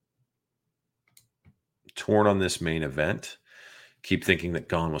 Torn on this main event. Keep thinking that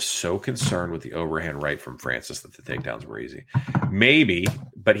Gane was so concerned with the overhand right from Francis that the takedowns were easy. Maybe,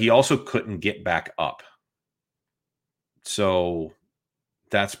 but he also couldn't get back up. So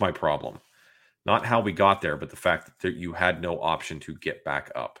that's my problem. Not how we got there, but the fact that you had no option to get back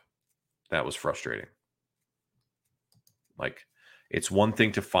up. That was frustrating. Like, It's one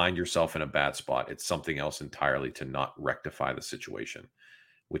thing to find yourself in a bad spot. It's something else entirely to not rectify the situation,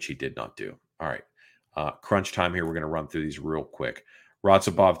 which he did not do. All right. Crunch time here. We're going to run through these real quick.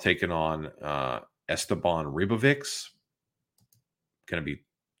 Ratsabov taking on Esteban Ribovics. Going to be,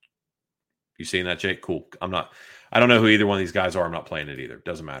 you seeing that, Jake? Cool. I don't know who either one of these guys are. I'm not playing it either.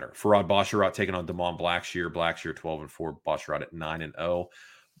 Doesn't matter. Farhad Basharat taking on Damon Blackshear. Blackshear 12-4. Basharat at 9-0.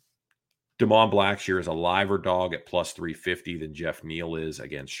 Damon Blackshear is a liver dog at plus 350 than Jeff Neal is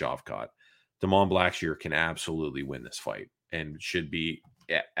against Shavkat. Damon Blackshear can absolutely win this fight and should be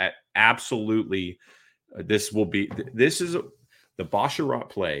at absolutely. This is the Basharat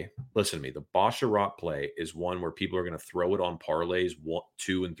play. Listen to me. The Basharat play is one where people are going to throw it on parlays, 1,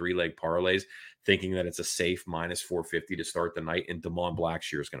 2, and 3 leg parlays, thinking that it's a safe minus 450 to start the night, and Damon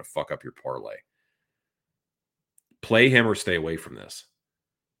Blackshear is going to fuck up your parlay. Play him or stay away from this.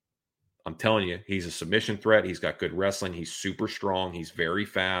 I'm telling you, he's a submission threat. He's got good wrestling. He's super strong. He's very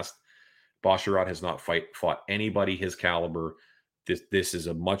fast. Basharat has not fought anybody his caliber. This is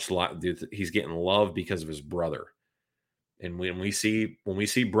a much lot. He's getting love because of his brother. And when we see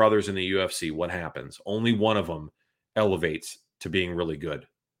brothers in the UFC, what happens? Only one of them elevates to being really good.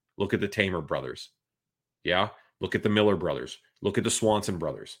 Look at the Tamer brothers. Yeah. Look at the Miller brothers. Look at the Swanson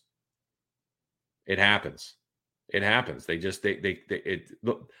brothers. It happens. It happens.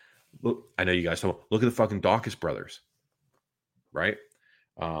 Look, I know you guys don't. Look at the fucking Dawkins brothers, right?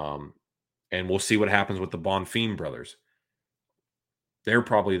 And we'll see what happens with the Bonfim brothers. They're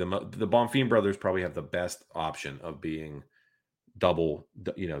probably the Bonfim brothers probably have the best option of being double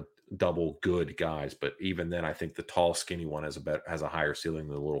good guys. But even then, I think the tall, skinny one has a higher ceiling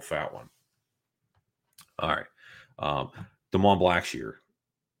than the little fat one. All right, Damon Blackshear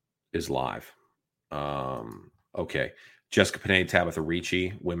is live. Okay. Jessica Penne, Tabitha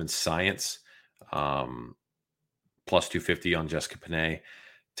Ricci, women's science, plus 250 on Jessica Penne.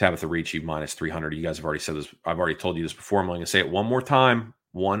 Tabitha Ricci, minus 300. You guys have already said this. I've already told you this before. I'm going to say it one more time.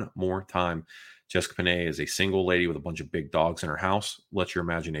 Jessica Penne is a single lady with a bunch of big dogs in her house. Let your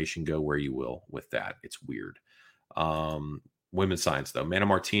imagination go where you will with that. It's weird. Women's science, though. Mana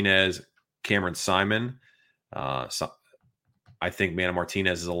Martinez, Cameron Simon. I think Mana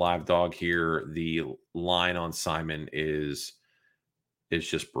Martinez is a live dog here. The line on Simon is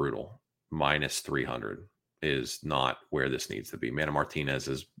just brutal. Minus 300 is not where this needs to be. Mana Martinez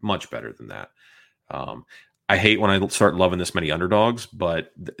is much better than that. I hate when I start loving this many underdogs,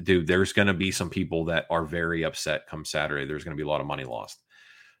 but dude, there's going to be some people that are very upset come Saturday. There's going to be a lot of money lost.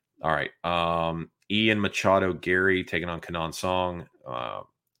 All right. Ian Machado Gary taking on Kenan Song.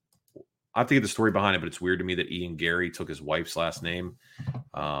 I have to get the story behind it, but it's weird to me that Ian Gary took his wife's last name.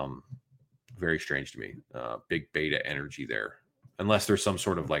 Very strange to me. Big beta energy there. Unless there's some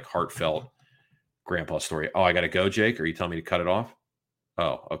sort of like heartfelt grandpa story. Oh, I got to go, Jake? Are you telling me to cut it off?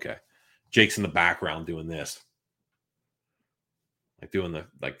 Oh, okay. Jake's in the background doing this. Like doing the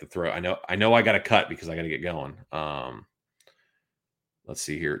throw. I know I got to cut because I got to get going. Let's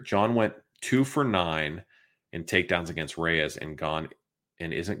see here. John went 2 for 9 in takedowns against Reyes and gone.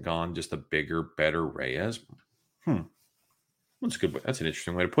 And isn't Gone just a bigger, better Reyes? That's a good way. That's an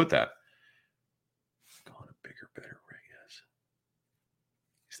interesting way to put that. Gone a bigger, better Reyes.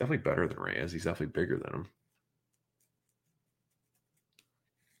 He's definitely better than Reyes. He's definitely bigger than him.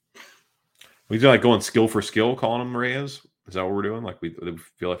 We do like going skill for skill, calling him Reyes. Is that what we're doing? Like we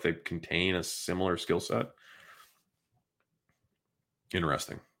feel like they contain a similar skill set.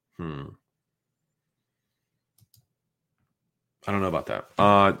 Interesting. I don't know about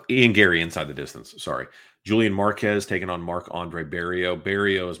that. Ian Gary inside the distance. Sorry. Julian Marquez taking on Marc-Andre Barrio.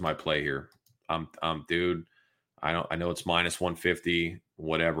 Barrio is my play here. Dude, I know it's minus 150,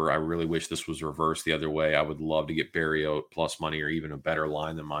 whatever. I really wish this was reversed the other way. I would love to get Barrio plus money or even a better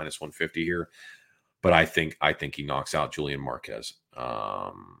line than minus 150 here. But I think he knocks out Julian Marquez.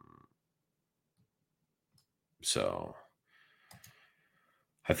 So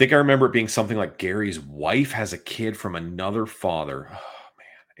I think I remember it being something like Gary's wife has a kid from another father. Oh,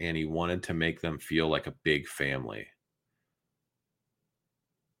 man. And he wanted to make them feel like a big family.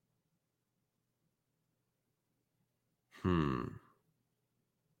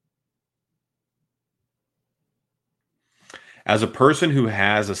 As a person who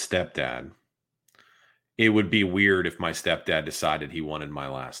has a stepdad, it would be weird if my stepdad decided he wanted my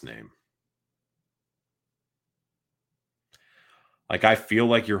last name. Like, I feel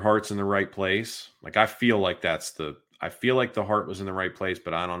like your heart's in the right place. Like, I feel like the heart was in the right place,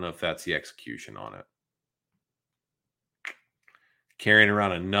 but I don't know if that's the execution on it. Carrying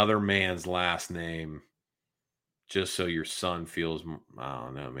around another man's last name just so your son feels, I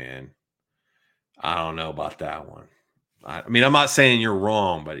don't know, man. I don't know about that one. I mean, I'm not saying you're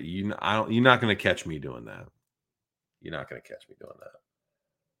wrong, but you're not going to catch me doing that. You're not going to catch me doing that.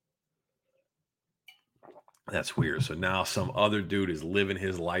 That's weird. So now some other dude is living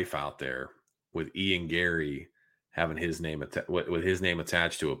his life out there with Ian Gary having his name with his name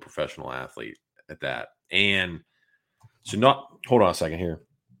attached to a professional athlete at that. And so hold on a second here.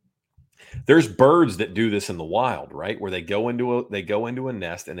 There's birds that do this in the wild, right? Where they go into a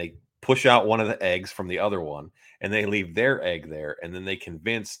nest and they push out one of the eggs from the other one and they leave their egg there. And then they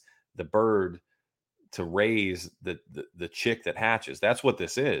convince the bird to raise the chick that hatches. That's what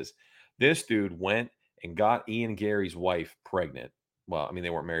this is. This dude went and got Ian Gary's wife pregnant. Well, I mean, they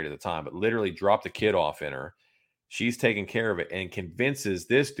weren't married at the time, but literally dropped a kid off in her. She's taking care of it and convinces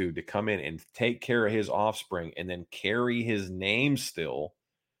this dude to come in and take care of his offspring and then carry his name still.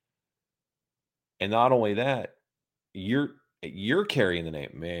 And not only that, you're carrying the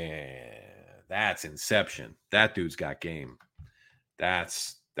name. Man, that's inception. That dude's got game.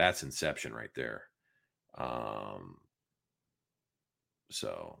 That's inception right there.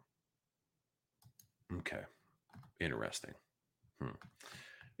 So, okay. Interesting.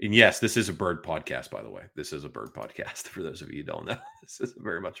 And yes, this is a bird podcast, by the way. This is a bird podcast. For those of you who don't know, this is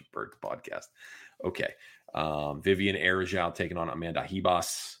very much a bird podcast. Okay. Vivian Arajau taking on Amanda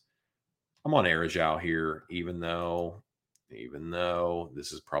Ribas. I'm on Arajau here, even though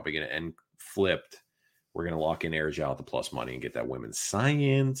this is probably going to end flipped. We're going to lock in Arajau at the plus money and get that women's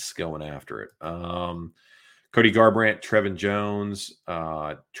science going after it. Cody Garbrandt, Trevin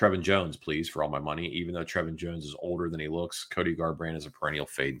Jones, please, for all my money. Even though Trevin Jones is older than he looks, Cody Garbrandt is a perennial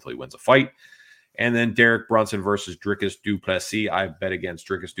fade until he wins a fight. And then Derek Brunson versus Dricus du Plessis. I've bet against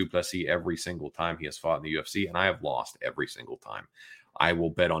Dricus du Plessis every single time he has fought in the UFC, and I have lost every single time. I will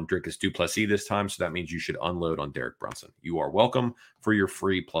bet on Dricus du Plessis this time, so that means you should unload on Derek Brunson. You are welcome for your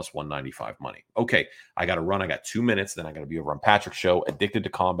free plus 195 money. Okay, I got to run. I got 2 minutes. Then I got to be over on Patrick's show, Addicted to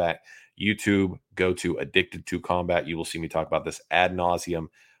Combat. YouTube, go to Addicted to Combat. You will see me talk about this ad nauseum.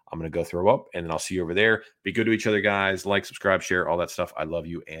 I'm going to go throw up, and then I'll see you over there. Be good to each other, guys. Like, subscribe, share, all that stuff. I love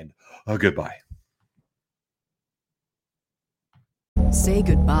you, and goodbye. Say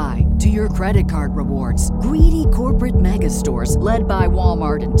goodbye to your credit card rewards. Greedy corporate mega stores, led by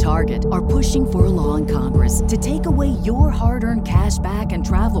Walmart and Target, are pushing for a law in Congress to take away your hard-earned cash back and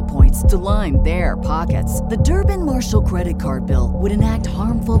travel points to line their pockets. The Durbin-Marshall credit card bill would enact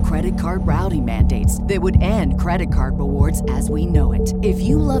harmful credit card routing mandates that would end credit card rewards as we know it. If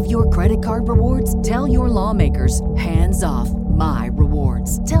you love your credit card rewards, tell your lawmakers, hands off my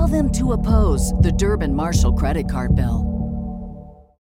rewards. Tell them to oppose the Durbin-Marshall credit card bill.